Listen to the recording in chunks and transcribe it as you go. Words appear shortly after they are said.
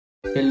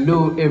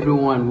Hello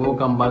everyone,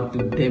 welcome back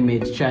to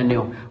Pleads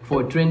channel.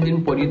 For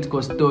trending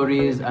political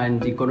stories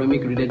and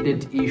economic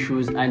related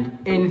issues and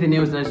anything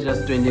else that's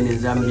just trending in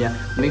Zambia,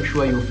 make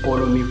sure you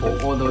follow me for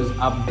all those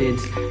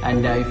updates.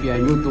 And if you are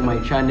new to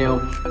my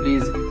channel,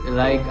 please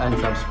like and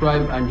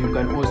subscribe, and you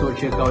can also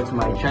check out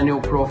my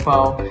channel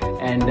profile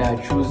and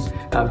choose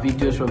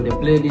videos from the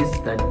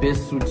playlist that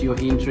best suit your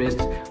interest.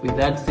 With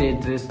that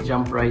said, let's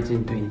jump right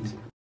into it.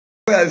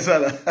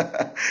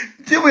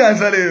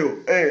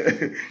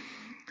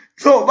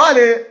 So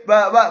bale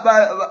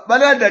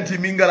balanda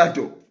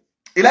timingalato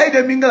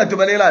ilaide mingalato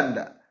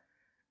balelanda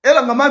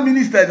ela ngama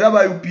ministers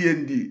aba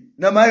UPND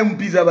na ma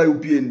MPs aba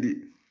UPND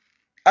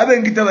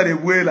abengita bale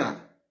bwela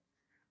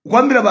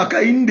kwambira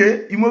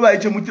bakainde imwe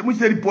bayiche mu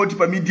report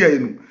pa media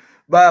yenu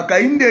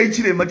bakainde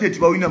ichile mateti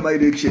ba wina my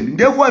election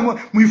ndefwa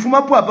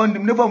muifuma po apa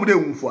ndefwa mude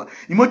umfwa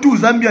imotu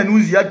Zambia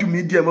news yatu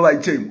media mwe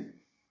bayiche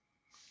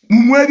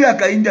mumwebe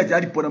akainde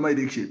ati pona my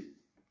election.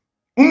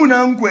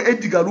 Umunangwe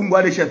Edgar Lungu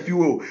alesha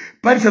fiwo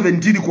pali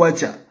 17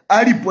 kwacha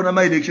alipo na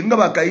my election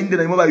ngaba kainde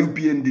na imoba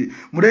UPND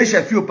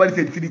muresha fiwo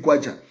pali 33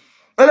 kwacha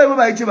ala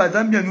imoba iche ba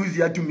Zambia news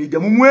yatu media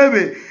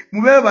mumwebe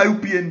ba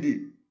UPND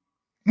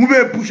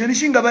mube pusha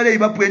nishinga bale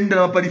ibapwenda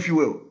na pali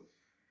fiwo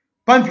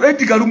pantu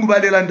Edgar Lungu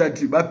bale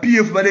landati ba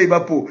PF bale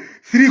ibapo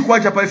 3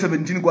 kwacha pali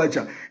 17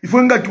 kwacha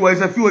ifonga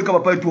tuwaisa fiwo kama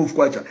pali 12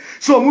 kwacha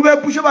so mube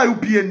pusha ba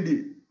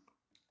UPND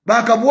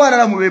bakabwala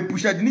la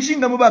mubepusha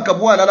nishinga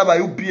mubakabwala la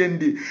ba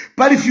UPND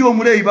pali fiwo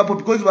mule ibapo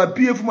because ba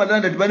PF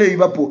madanda bale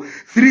ibapo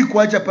 3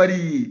 kwacha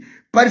pali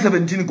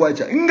 17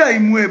 kwacha nga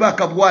imwe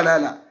bakabwala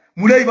la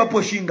mule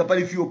ibapo shinga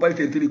pali fiwo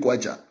pali 33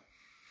 kwacha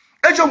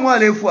echo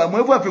mwalefu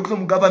afe kuso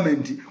mu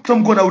government kuso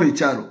mkona ule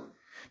chalo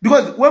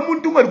because we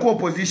muntu ngali ku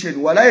opposition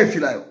wala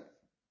efilayo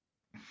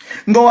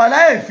ngo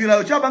wala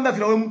efilayo chabanga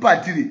fila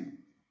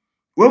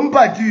we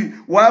mpatiri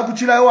wa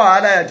kuchilayo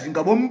wala yati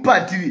ngabo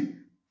mpatiri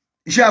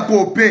isha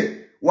kope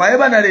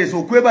waeba na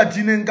leso kweba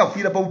tine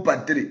nkafira pa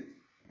upatere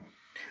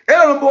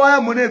ela lombo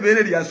waya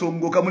monebere lya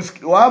songoka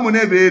musiki waya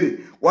monebere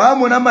waya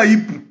mona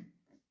maipu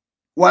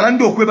wala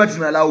ndo kweba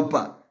tina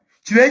laupa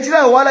chile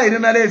chilayo wala ile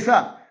na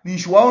lesa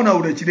nishu waona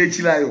ule chile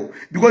chilayo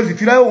because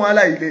chilayo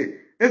wala ile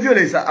efyo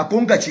lesa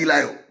akonga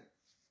chilayo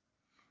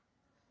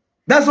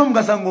daso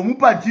mkasango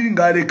mupatiri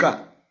ngaleka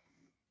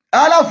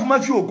ala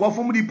fumafyo kwa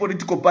formu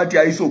political party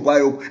aiso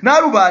kwayo na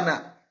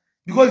rubana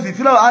because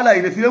chilayo ala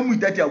ile file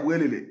muitati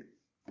abwelele.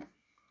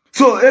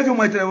 So every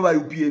mwaitere mba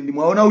UPND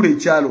mwaona ule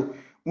chalo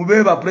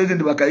mubeba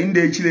president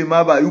bakainde ichile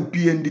maba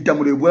UPND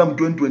tamulebwela mu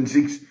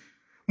 2026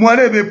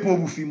 mwalebe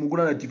pobu fimu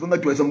kuna na tifanga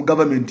tuwasa mu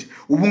government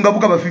ubunga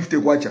buka ba 50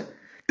 kwacha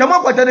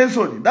tamakwa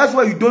Nelson. That's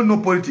why you don't know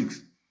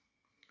politics.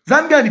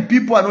 Zambian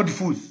people are not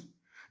fools.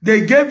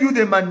 They gave you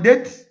the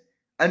mandate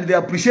and they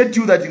appreciate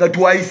you that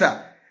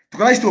ingatuwaisa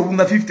tukalashito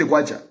ubunga 50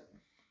 kwacha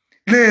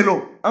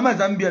lelo ama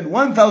Zambian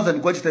 1000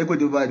 kwacha taiko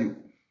the value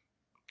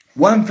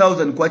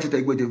 1000 kwacha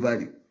taiko the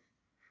value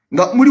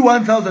nga muri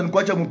 1000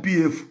 kwacha mu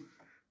PF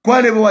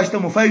kwale bo washita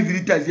mu 5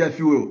 liters ya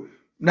fuel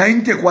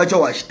 90 kwacha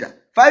washita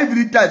 5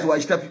 liters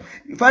washita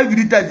 5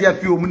 liters ya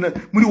fuel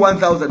muri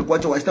 1000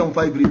 kwacha washita mu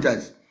 5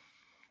 liters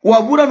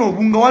wabura no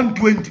bunga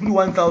 120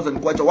 muri 1000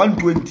 kwacha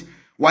 120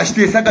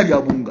 washite saka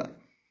ya bunga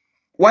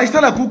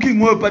washita na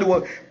cooking oil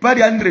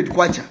pali 100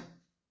 kwacha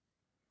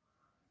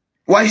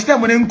washita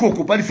mone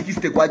nkoko pali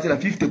 60 kwacha na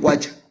 50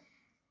 kwacha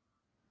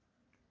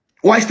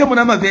washita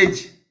mona ma veg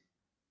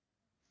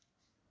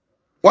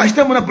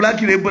washita muna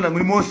black label na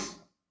ngulimosi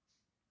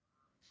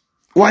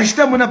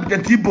washita muna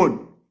T-bone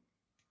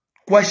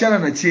kwa shana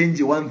na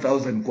change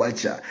 1000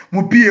 kwacha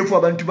mu PF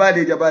abantu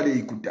bale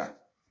ikuta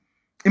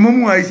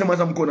imumu haisa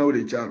maza mkona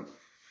ule chalo.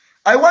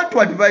 I want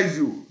to advise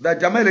you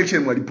that ama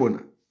election walipona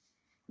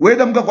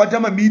whether muka kwa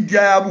tama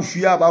media ya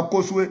abufia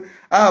bakoswe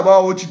aba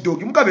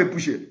watchdog muka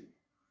bepushe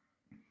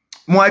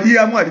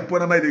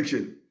mwalipona ma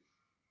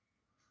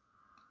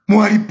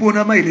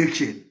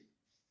election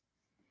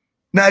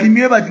na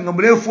alimie batinga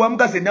mulefu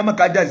amuka senyama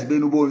kadazi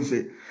benu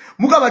bonse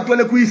muka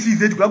batwale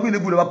kuisize tukakwine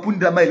kule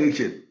bapundira ma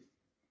election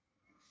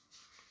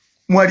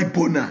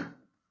mwalipona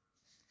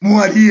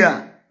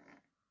mwalia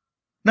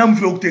na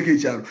mflo kuteke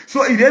chalo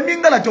so ile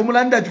mingalato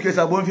mulanda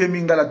tukesa bonfe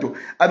mingalato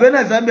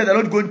abena Zambia are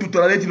not going to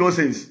tolerate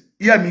nonsense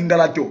iya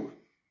mingalato.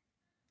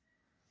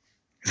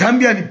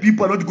 Zambian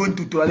people are not going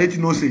to tolerate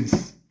nonsense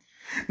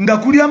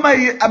ngakuri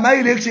ama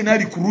election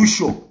are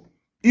crucial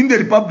in the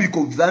Republic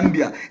of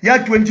Zambia ya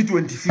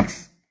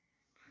 2026.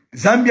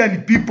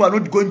 Zambian people are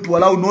not going to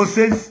allow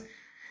nonsense.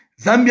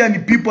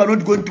 Zambian people are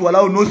not going to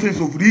allow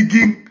nonsense of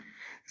rigging.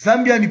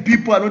 Zambian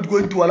people are not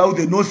going to allow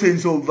the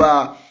nonsense of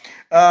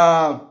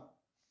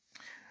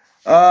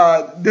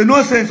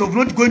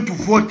not going to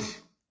vote.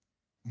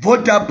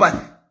 Vote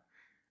apathy.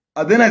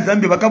 Abena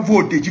Zambia baka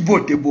vote.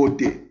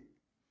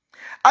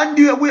 And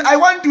I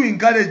want to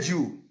encourage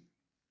you.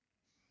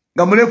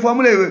 Ngamulefu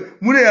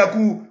mule ya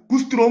ku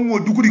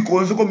strong dukuri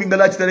konso ko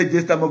mingala chitale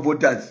register ma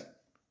voters.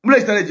 Mule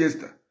chitale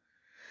register.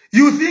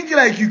 You think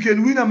like you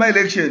can win my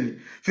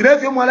election.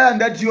 Firefe mwala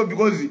and that you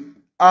because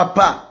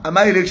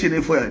my election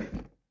e foyali.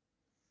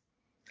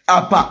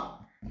 Apa.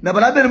 Na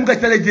balabe muka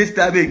chitale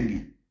register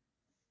bengi.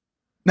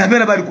 Na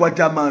mena bali kwa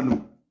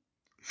tamano.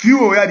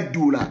 Fiwo yali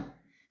dula.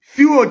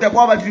 Fiwo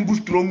takuwa bati niku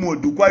strong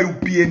mode kwa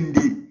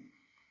UPND.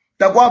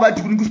 Takuwa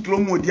bati niku strong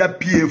mode ya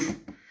PF.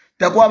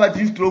 Takuwa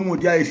bati strong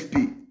mode ya SP.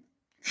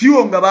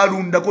 Fiwo nga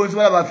balunda konsi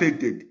bala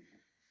affected.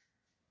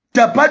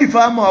 Tapadi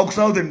fama wa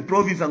Southern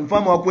Province and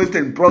fama wa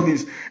Western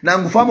Province na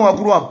ngufama wa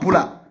Kurwa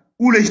Pula.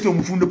 Ule chito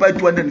mfundo pa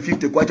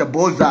 250 kwacha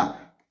boza.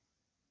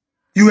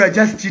 You are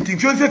just cheating.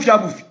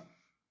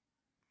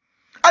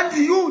 And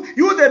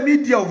you the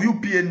media of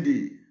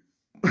UPND.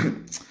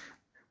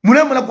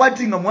 Mule mula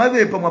kwatinga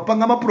mwavepa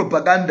mwapanga ma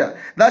propaganda.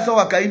 That's how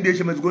Hakainde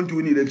Hichilema is going to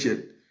win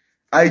election.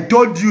 I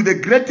told you the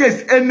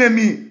greatest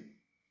enemy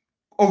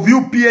of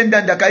UPND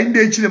and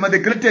Hakainde Hichilema, the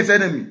greatest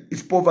enemy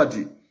is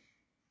poverty.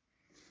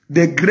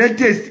 The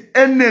greatest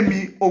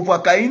enemy of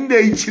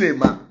Hakainde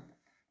Hichilema,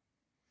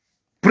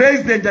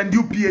 President and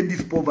UPND,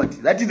 is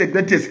poverty. That is the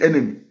greatest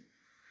enemy.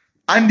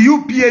 And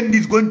UPND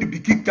is going to be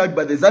kicked out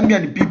by the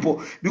Zambian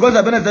people because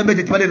Abena Zambia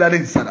tetwale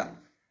lale sara.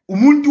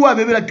 Umuntu wa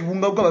bebela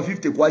tibunga ukaba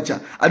 50 kwacha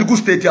aliku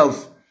State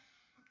House.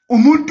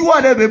 Umuntu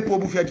wa lebe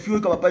pobu fiatifiwe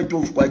kaba pai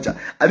 12 kwacha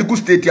aliku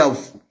State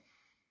House.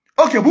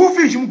 Okay,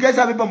 bufish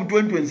mkesa bepa mu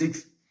 2026.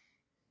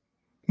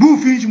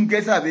 Bufish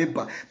mkesa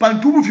bepa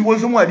pantubu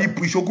fibozo mwali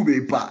puisho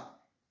kubepa.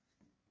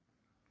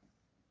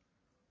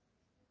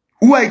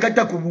 Uwa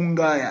ikata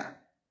kubungaya.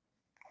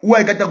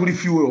 Uwa ikata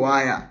kulifiwe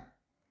waya.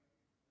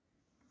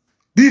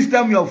 This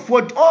time you have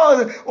fought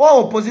all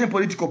opposition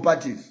political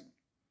parties.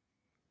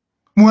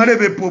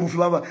 Muharebe pobu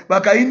filama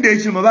Hakainde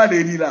Hichilema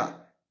bale lila.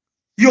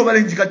 Yo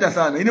bale njikata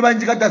sana. Ine ba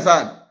njikata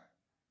sana.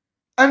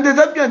 And the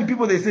Zambian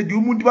people, they said,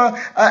 you mundiba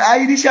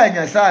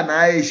airishanya sana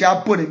aisha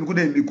pone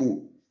mikune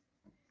miku.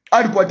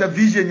 Alikuwa ta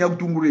vision ya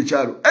kutungure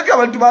charo. Eka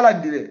bantu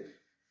balandile.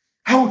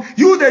 How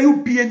you the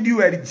UPND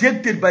were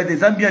rejected by the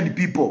Zambian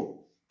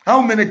people.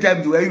 How many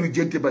times were you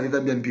rejected by the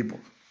Zambian people?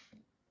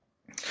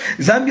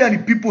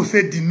 Zambian people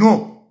said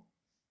no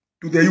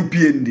to the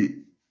UPND.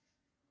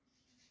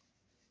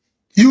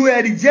 You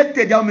were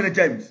rejected how many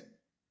times?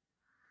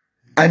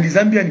 And the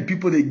Zambian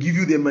people, they give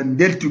you the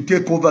mandate to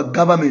take over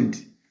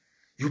government.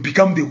 You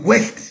become the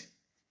West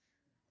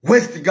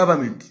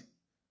government.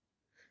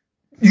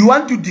 You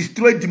want to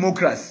destroy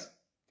democracy.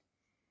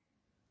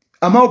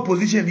 Ama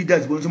opposition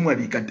leaders,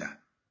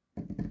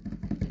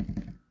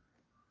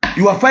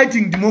 you are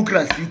fighting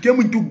democracy. You came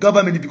into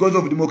government because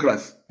of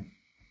democracy.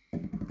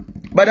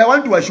 But I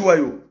want to assure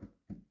you,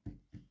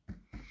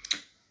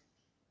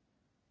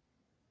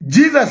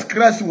 Jesus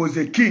Christ was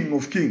a king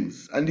of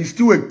kings, and he's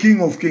still a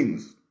king of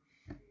kings.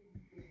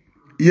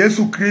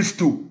 Yesu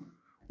Kristu,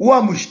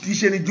 uwa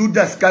mushtishe ni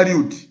Judas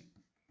Iscariot.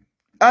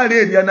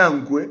 Ale elia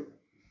nankwe,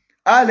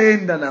 ale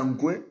enda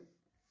nankwe,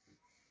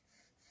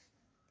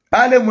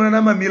 ale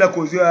mwanama mila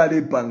kozio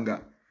ale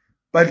panga.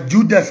 But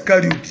Judas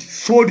Iscariot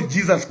sold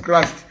Jesus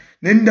Christ.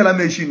 Nenda la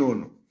meshi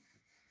nono.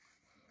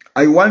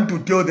 I want to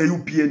tell the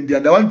UPND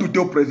and I want to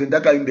tell President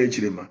Hakainde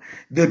Hichilema,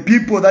 the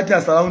people that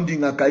are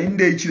surrounding Hakainde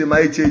Hichilema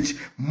HH,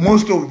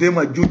 most of them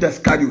are Judas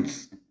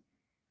Iscariots.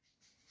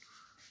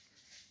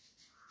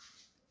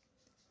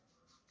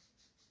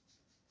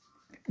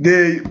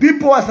 The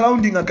people who are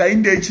surrounding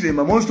Hakainde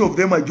Hichilema, most of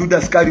them are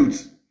Judas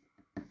Iscariots.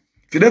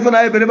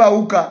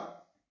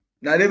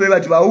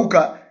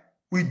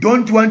 We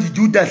don't want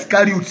Judas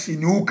Iscariots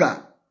in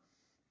Uka.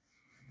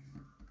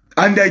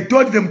 And I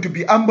told them to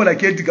be humble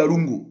like Edgar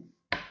Lungu.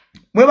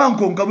 I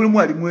told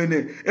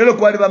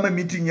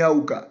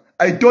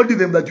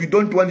them that we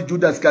don't want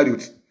Judas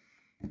Iscariot.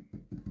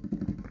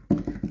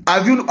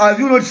 Have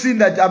you not seen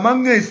that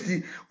among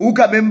the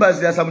Uka members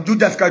there are some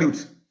Judas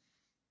Iscariots?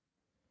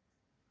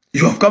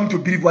 You have come to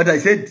believe what I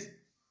said.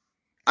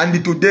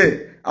 And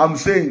today I'm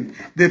saying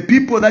the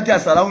people that are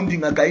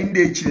surrounding Hakainde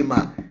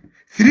Hichilema,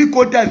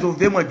 3/4 of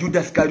them are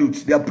Judas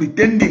Iscariots. They are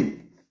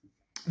pretending.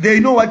 They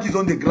know what is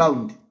on the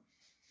ground.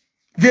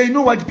 They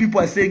know what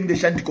people are saying in the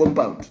Shanty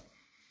compound.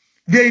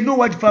 They know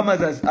what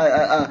farmers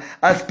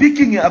are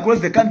speaking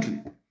across the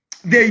country.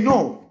 They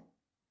know.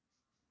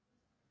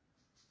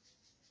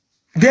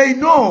 They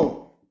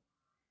know.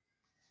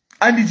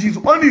 And it is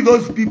only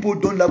those people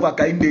who don't love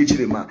Hakainde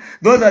Hichilema.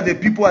 Those are the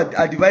people who are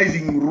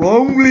advising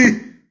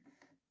wrongly.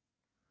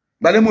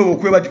 Bale mwe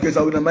kweba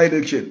tukesa wina my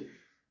election.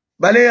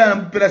 Bale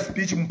anampela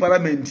speech mu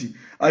parliament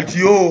ati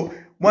yo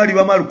mwali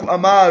ba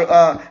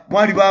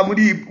mwali ba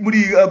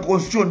muri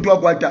constitution to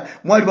akwata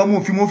mwali ba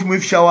mu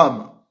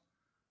ifishawama.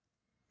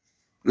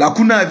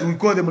 Lacunas, we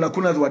call them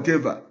lacunas,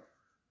 whatever.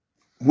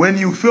 When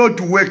you fail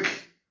to work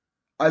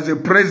as a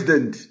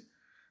president,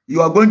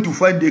 you are going to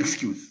find the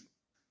excuse.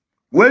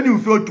 When you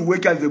fail to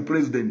work as a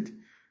president,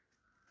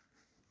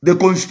 the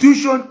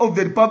Constitution of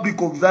the Republic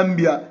of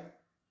Zambia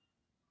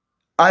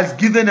has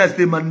given us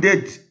the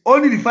mandate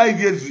only 5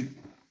 years.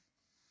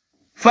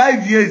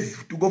 5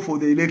 years to go for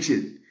the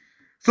election.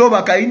 So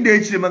Hakainde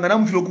Hichilema ngana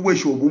mfilo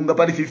kubwesha obunga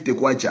pali 50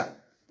 kwacha.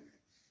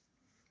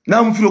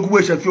 Na mfilo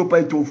kubwesha fio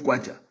pali 12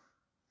 kwacha.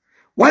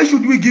 Why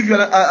should we give you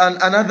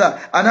another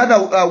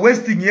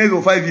wasting years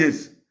or 5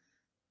 years?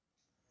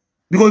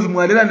 Because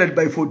mwalela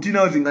by 14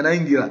 hours ingana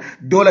ingira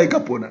dollar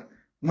ikapona.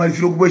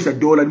 Mwalifilo kubwesha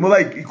dollar. Ni mwa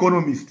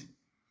economist.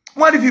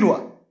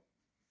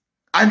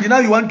 And now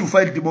you want to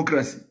fight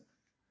democracy.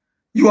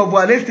 You have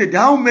arrested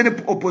how many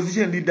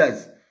opposition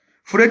leaders?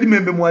 Fred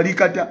Membe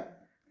mwalikata,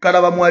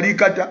 Kalaba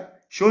mwalikata,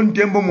 Sean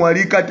Tembo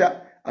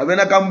mwalikata,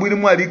 Avena Kambwini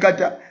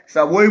mwalikata,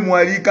 Savoy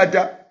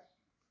mwalikata.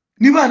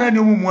 Niba nani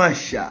omu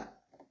mwasha.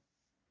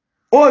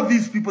 All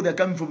these people that are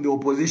coming from the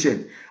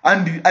opposition.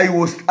 And I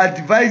was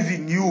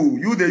advising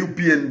you the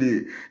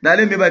UPND. Now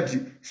let me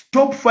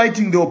stop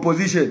fighting the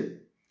opposition.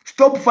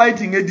 Stop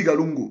fighting Edgar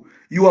Lungu.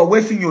 You are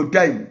wasting your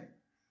time.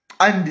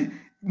 And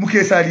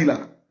Mukesa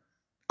Alila.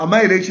 Am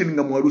I election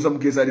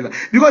Mukesa Alila?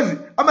 Because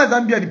I'm a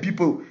Zambian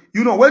people.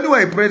 You know, when you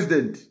are a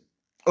president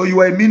or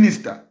you are a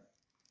minister,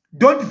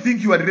 don't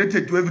think you are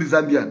related to every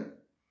Zambian.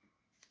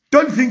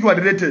 Don't think you are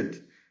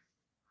related.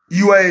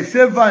 You are a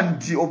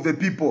servant of the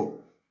people.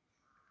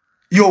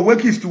 Your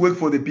work is to work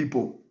for the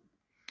people.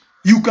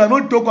 You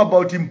cannot talk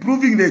about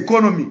improving the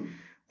economy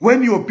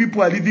when your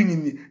people are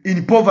living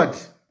in poverty.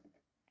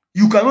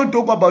 You cannot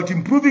talk about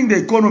improving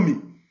the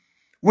economy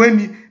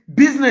when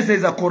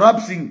businesses are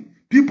collapsing.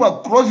 People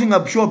are closing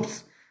up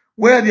shops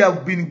where they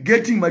have been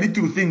getting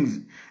little things.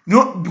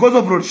 Because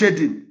of road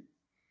shedding.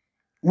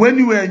 When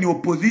you are in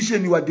your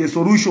position, you are the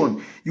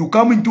solution. You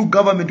come into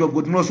government, you have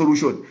got no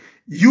solution.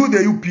 You, the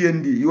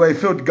UPND, you are a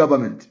failed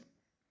government.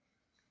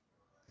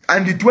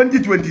 And in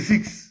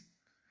 2026,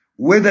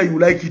 whether you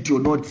like it or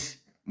not,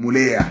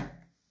 Mulea.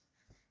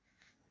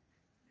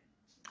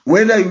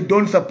 Whether you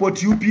don't support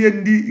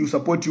UPND, you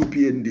support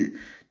UPND.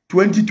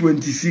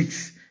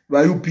 2026,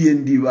 by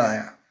UPND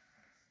via.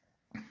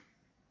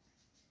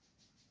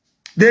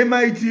 They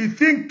might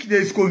think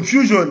there is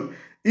confusion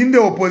in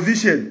the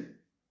opposition,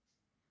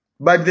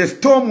 but the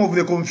storm of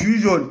the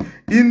confusion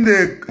in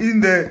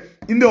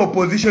the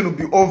opposition will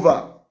be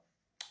over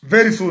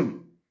very soon.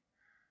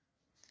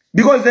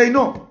 Because they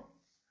know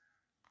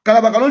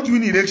Kalaba cannot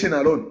win election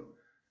alone.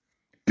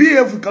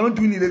 PF cannot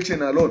win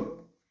election alone.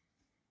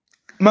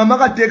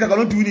 Mamaka Teka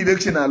cannot win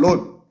election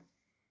alone.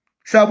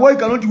 Saboy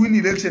cannot win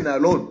election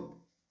alone.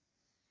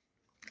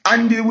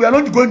 And we are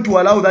not going to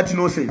allow that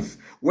nonsense.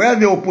 Where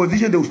the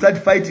opposition, they will start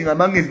fighting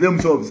amongst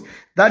themselves.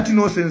 That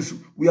nonsense,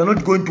 we are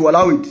not going to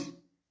allow it.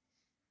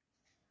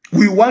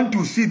 We want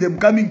to see them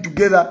coming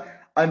together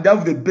and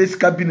have the best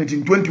cabinet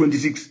in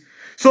 2026.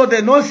 So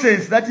the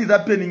nonsense that is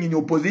happening in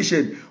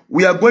opposition,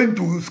 we are going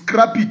to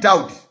scrap it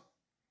out.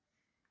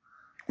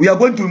 We are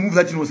going to remove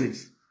that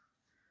nonsense.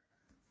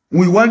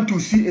 We want to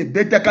see a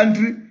better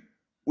country.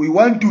 We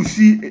want to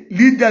see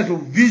leaders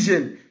of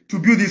vision to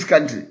build this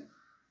country.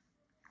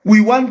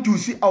 We want to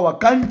see our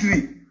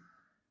country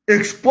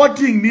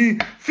exporting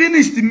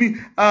finished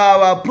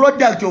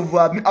product of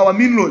our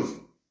minerals,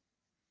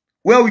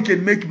 where we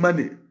can make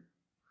money.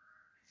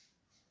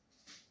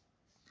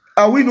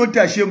 Are we not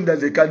ashamed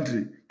as a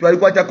country? Are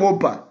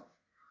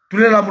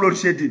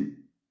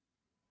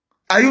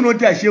you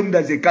not ashamed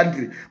as a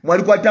country?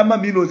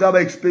 Mwalikwatama minerals are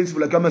expensive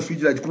like kama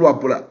switch light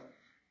kulwapula.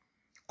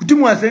 Kuti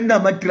mwasenda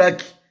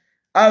matraki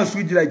ayo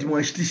switch light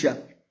mwashitisha.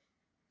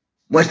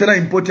 Mwashtana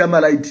import ya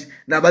light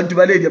na abantu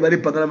baleja bale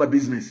pangana ma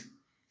business.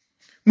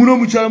 Muno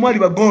muchala mwali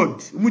ba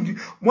god.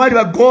 Mwali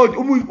ba god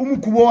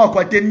umukubo wako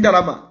atenda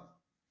lama.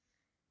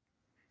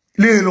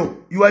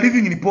 Lelo, you are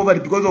living in poverty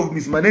because of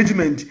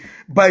mismanagement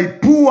by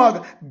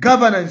poor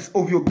governance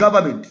of your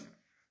government.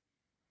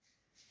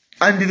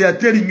 And they are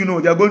telling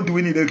you, they are going to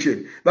win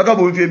election. We are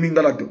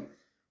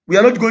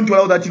not going to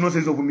allow that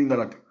nonsense of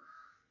Mingalato.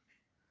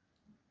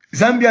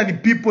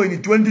 Zambian people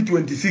in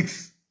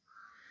 2026,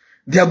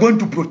 they are going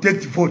to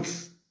protect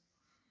votes.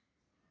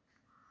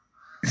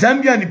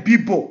 Zambian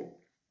people,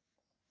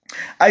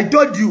 I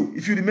told you,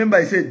 if you remember,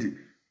 I said,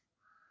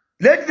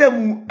 let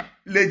them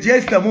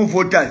register more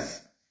voters.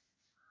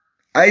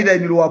 Either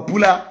in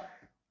Luapula,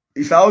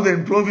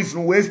 Southern Province,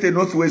 Western,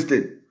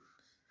 Northwestern.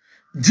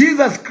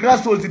 Jesus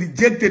Christ was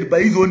rejected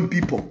by his own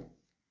people.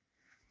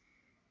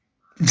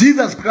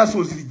 Jesus Christ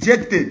was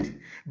rejected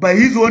by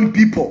his own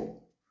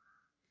people.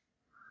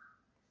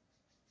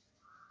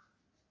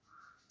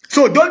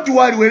 So don't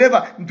worry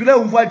wherever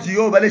voters,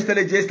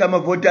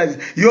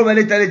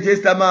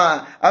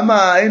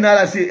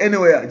 NRC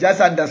anywhere.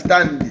 Just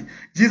understand.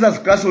 Jesus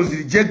Christ was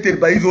rejected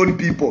by his own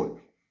people.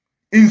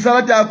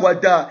 Insala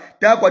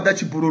takwata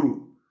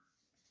chipururu.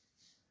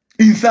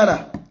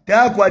 Insala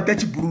takwata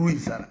chipururu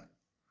insala.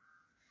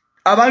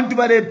 Abantu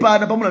bale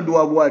pana pamuna ndo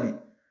wabwali.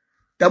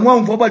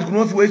 Tamwa mfo pa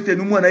North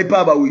Western umwana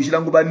ipaba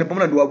wishilango bane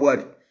pamuna ndo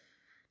wabwali.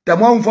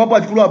 Tamwa mfo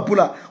pa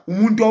kulwapula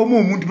umuntu awumu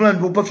umuntu pamuna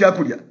ndo pafya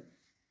kulya.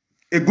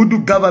 A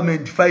good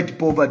government fight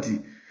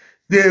poverty.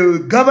 The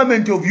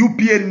government of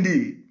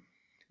UPND,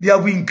 they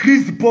have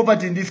increased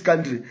poverty in this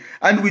country,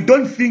 and we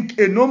don't think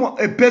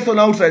a person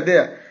outside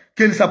there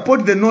can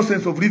support the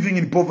nonsense of living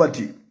in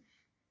poverty.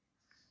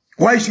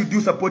 Why should you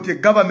support a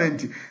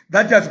government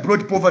that has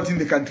brought poverty in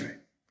the country?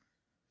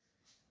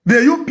 The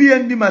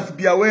UPND must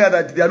be aware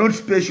that they are not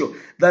special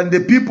than the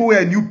people who are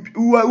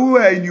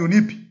in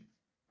UNIP.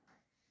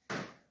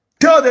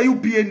 Tell the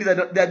UPND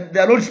that they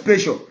are not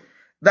special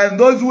than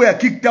those who were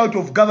kicked out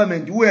of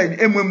government, who are in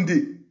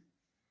MMD.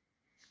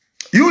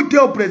 You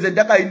tell President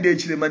Hakainde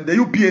Hichilema and the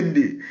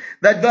UPND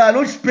that they are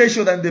not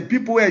special than the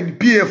people who are in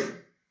PF.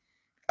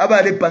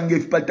 Abale pange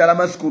patala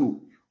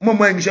maskuru.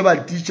 Mumwa ingisha ba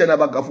teacher na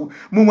bagafu.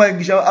 Mumwa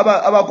ingisha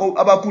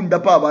abakunda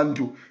pa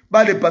abantu.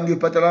 Bale pange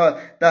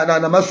patala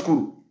na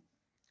maskuru.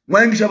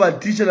 Mumwa ingisha ba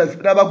teacher na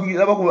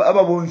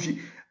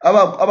ababonfi.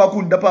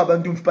 Abakunda pa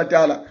abantu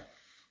patala.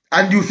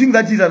 And you think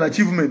that is an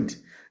achievement?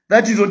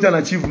 That is not an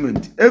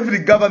achievement. Every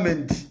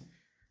government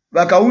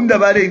bakaunda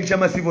bale ingisha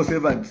ma civil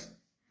servants.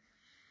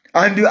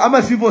 And I'm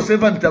civil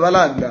servant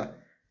tabalanda.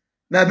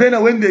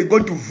 Now when they go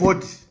to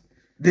vote,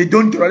 they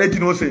don't tolerate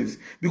nonsense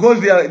because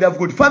they have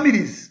got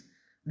families.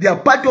 They are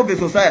part of the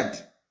society.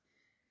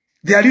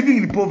 They are living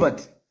in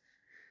poverty.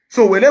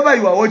 So wherever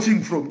you are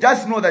watching from,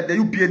 just know that the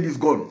UPND is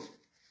gone.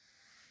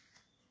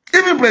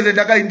 Even President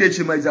Hakainde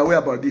Hichilema is aware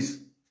about this.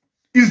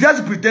 He's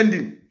just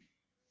pretending.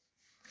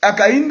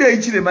 Hakainde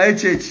Hichilema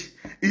HH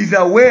is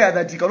aware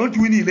that he cannot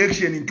win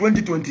election in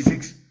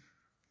 2026.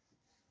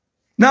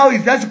 Now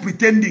he's just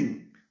pretending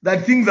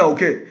that things are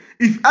okay.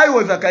 If I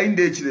was Hakainde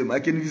Hichilema,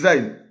 I can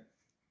resign.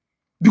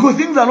 Because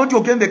things are not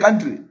okay in the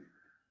country.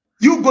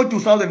 You go to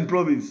Southern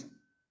Province.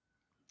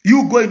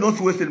 You go in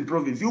Northwestern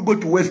Province. You go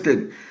to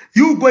Western.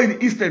 You go in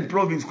Eastern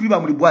Province. You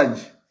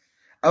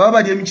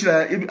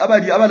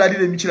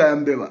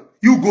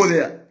go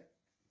there.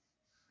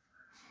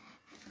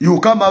 You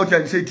come out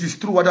and say it is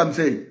true what I'm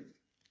saying.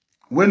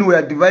 When we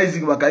are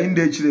devising Hakainde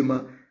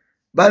Hichilema,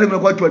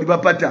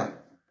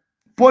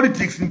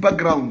 politics in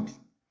background.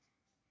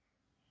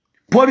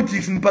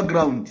 Politics in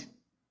background.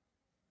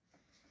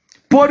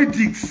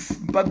 Politics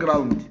in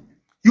background.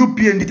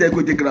 UPND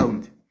take the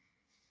ground.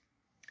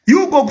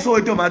 You go to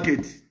Soweto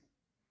market.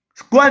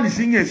 Go and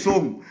sing a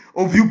song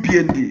of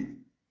UPND.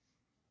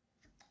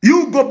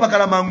 You go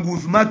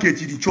Pakalamangu's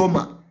market in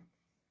Choma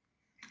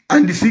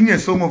and sing a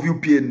song of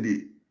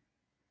UPND.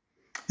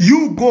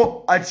 You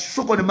go at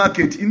Sokone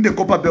market in the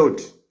Copper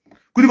Belt.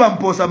 You go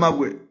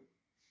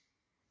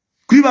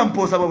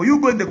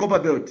in the Copper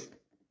Belt.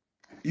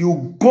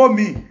 You call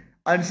me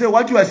and say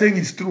what you are saying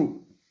is true.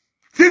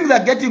 Things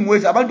are getting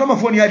worse.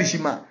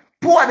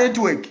 Poor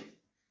network.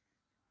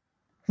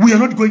 We are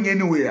not going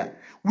anywhere.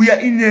 We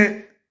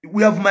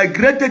have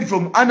migrated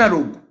from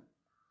analog.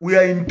 We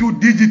are into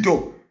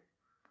digital.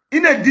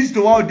 In a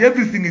digital world,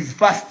 everything is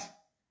fast.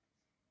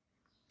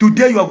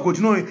 Today you have got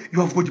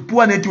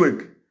poor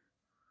network.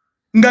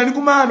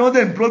 Nganikuma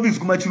northern province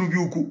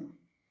kumachirubiuku.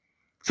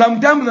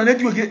 Sometimes the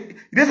network is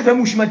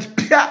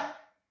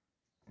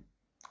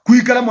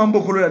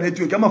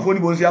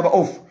network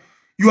off.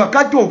 You are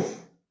cut off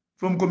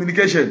from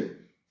communication.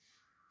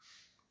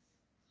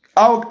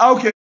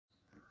 Okay.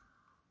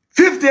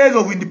 50 years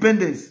of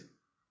independence.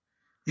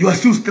 You are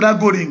still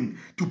struggling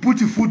to put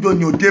food on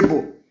your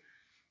table.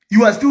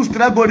 You are still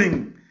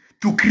struggling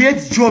to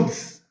create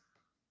jobs.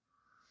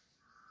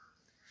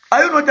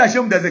 Are you not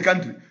ashamed as a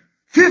country?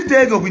 50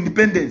 years of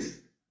independence.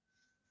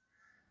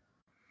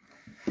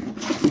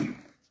 50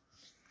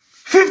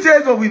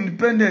 years of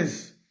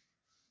independence.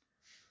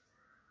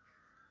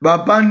 Ba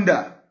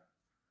Banda,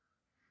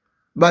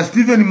 ba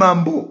Stephen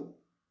Mambo,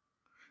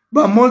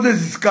 ba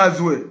Moses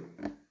Skazwe.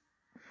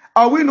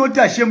 Are we not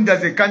ashamed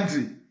as a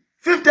country?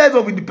 50 years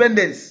of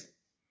independence.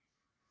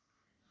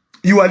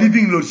 You are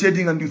living in load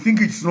shedding and you think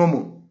it's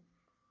normal.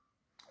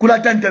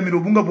 Kula tanta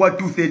mirobunga bwa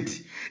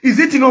 230. Is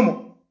it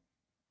normal?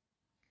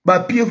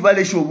 Ba PF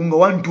bale shobunga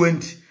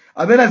 120.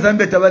 Abena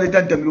Zambia tabale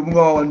tanta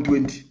mirobunga wa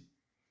 120.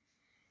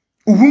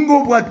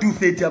 Ubungo bwa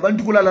 230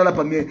 abantu kula lala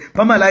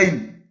pama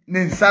line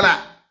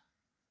nensala.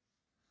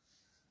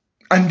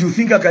 And you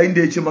think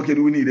Hakainde Hichilema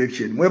can win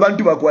election? Mwe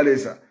bantu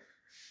bakwalesa.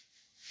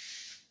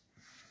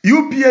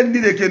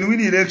 UPND they can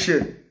win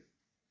election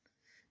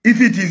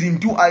if it is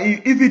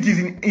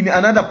in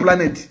another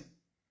planet,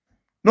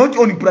 not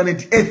on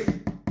planet Earth.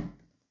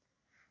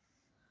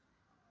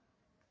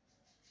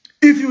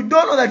 If you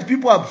don't know that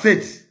people are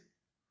upset,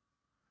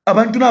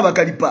 abantu na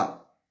bakalipa.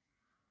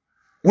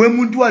 We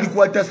muntu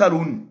alikuwa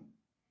saluni.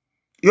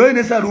 Yo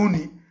ene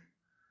saluni.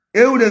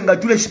 Eule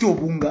ngatule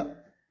shitobunga.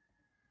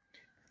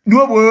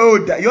 Nuobo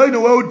weoda. Yo ene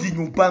weodi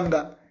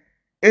nyumpanga.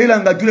 Eila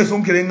ngatule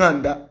sonkele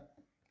nganda.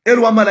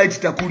 Elwa malaiti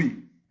takuri.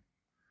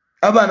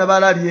 Abana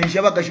balali yenshi,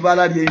 abakashi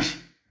balali yenshi.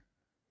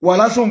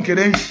 Wala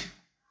sonkele yenshi.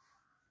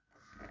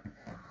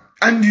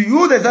 And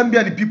you, the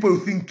Zambian people, you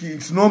think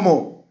it's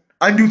normal.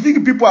 And you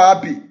think people are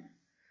happy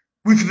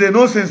with the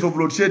nonsense of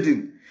load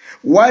shedding.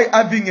 Why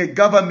having a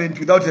government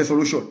without a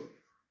solution?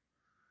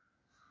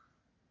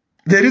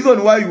 The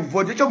reason why you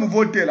vote,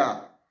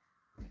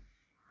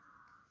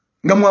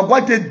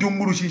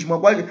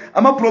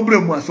 I'm a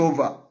problem was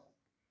over.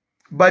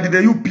 But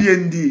the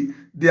UPND,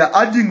 they are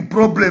adding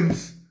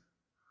problems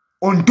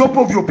on top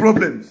of your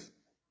problems.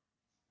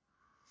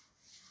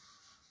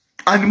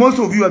 And most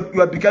of you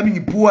are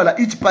becoming poorer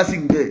each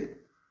passing day.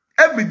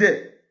 Every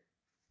day.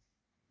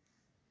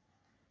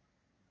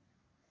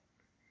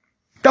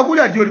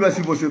 Takuya tiyo ni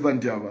civil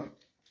servant yaba.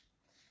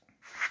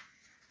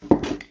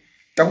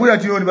 Takuya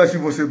tiyo ni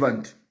civil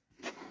servant.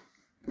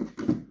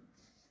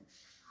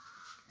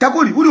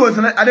 Takuli, uli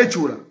wanzana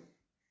adechura.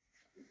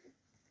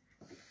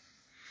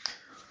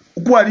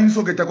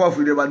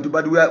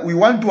 But we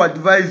want to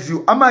advise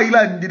you.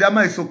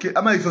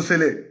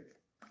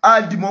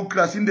 Our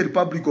democracy in the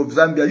Republic of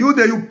Zambia. You,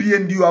 the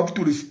UPND, you have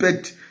to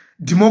respect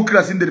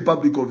democracy in the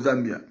Republic of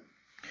Zambia.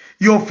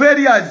 Your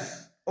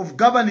failures of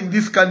governing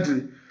this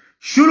country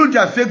shouldn't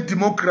affect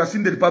democracy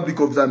in the Republic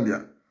of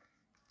Zambia.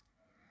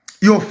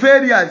 Your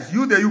failures,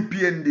 you, the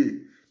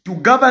UPND, to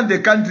govern the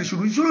country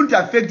shouldn't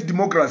affect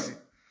democracy.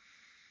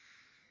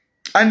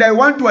 And I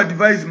want to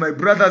advise my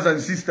brothers and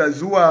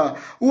sisters who are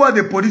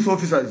the police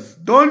officers.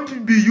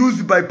 Don't be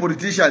used by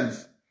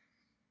politicians.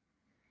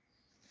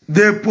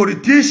 The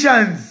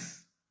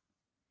politicians,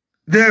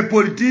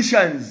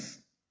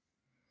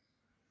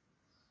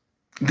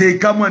 they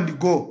come and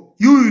go.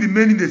 You will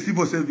remain in the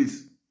civil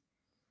service.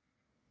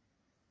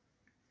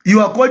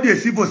 You are called a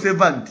civil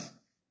servant.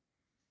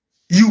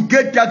 You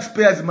get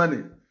taxpayers'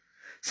 money.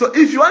 So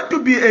if you want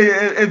to be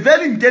a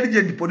very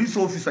intelligent police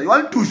officer, you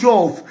want to show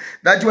off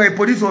that you are a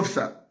police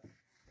officer,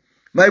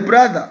 my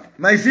brother,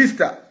 my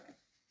sister,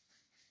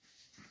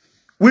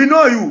 we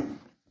know you.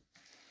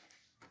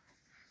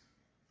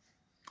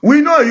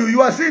 We know you.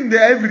 You are seen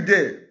there every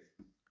day.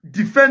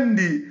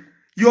 Defending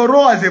your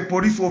role as a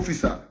police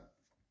officer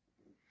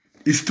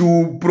is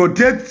to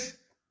protect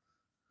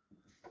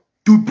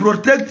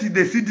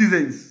the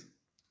citizens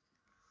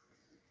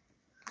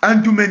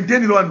and to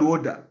maintain law and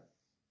order.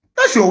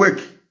 That's your work.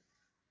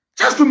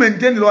 Just to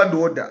maintain law and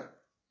order.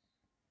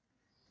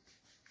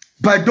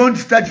 But don't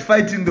start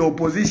fighting the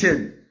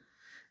opposition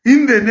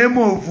in the name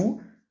of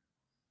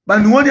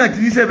Banuoni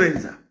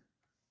Atinisebenza.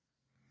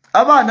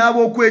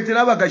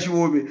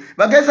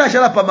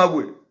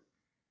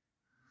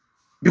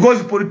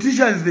 Because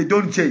politicians, they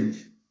don't change.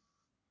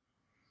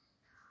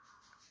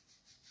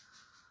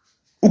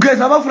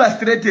 Ukesaba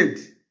frustrated.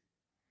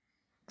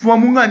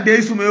 Fuamunga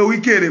ndesu meyo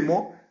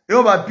wikeremo,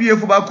 eo ba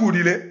PF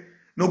bakulile,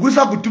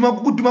 nogusa kutuma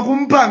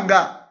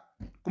kumpanga,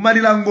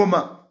 kumalila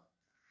ngoma.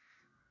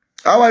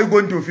 How are you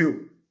going to feel?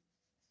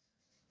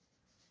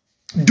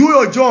 Do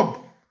your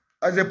job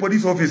as a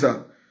police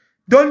officer.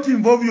 Don't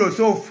involve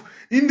yourself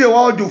in the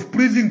world of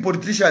pleasing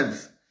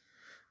politicians.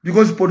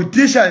 Because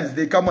politicians,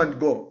 they come and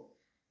go.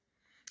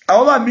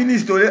 Our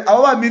minister,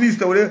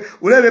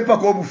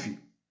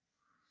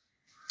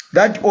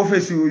 that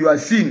office you are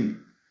seeing,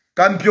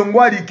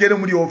 Kampiongwa dikere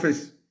muri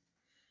office.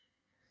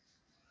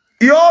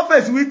 Your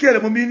office we kere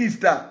mo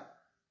minister,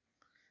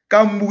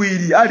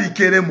 Kambuiri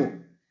adikere mo.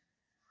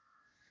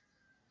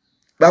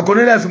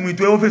 Bakonela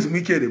sumuitwe office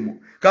we kere mo,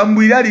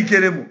 Kambuiri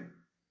adikere mo.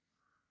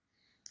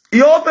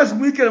 Your office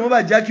we kere mo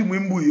ba Jackie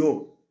Mwimbu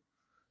yo,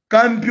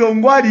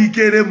 Kampiongwa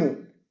dikere mo.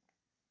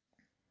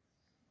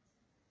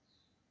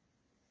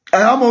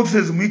 I am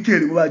officers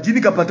Mikelemo,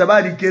 Jinika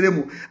Patabadi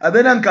Keremo,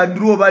 Abenan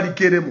Kandruo Badi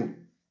Keremo.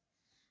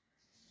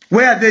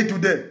 Where are they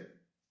today?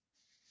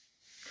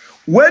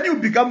 When you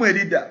become a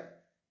leader,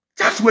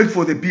 just wait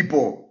for the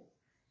people.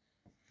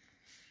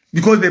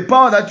 Because the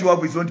power that you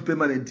have is not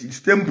permanent, it's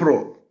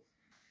temporal.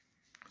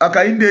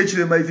 Akainde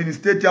Echilema is in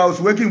State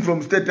House, working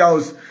from State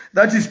House,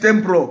 that is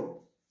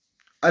temporal.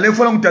 There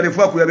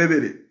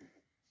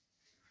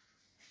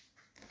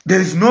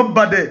is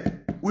nobody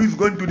who is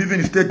going to live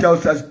in State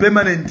House as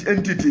permanent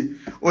entity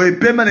or a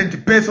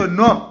permanent person,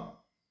 no.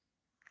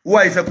 Who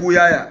is a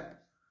kuyaya?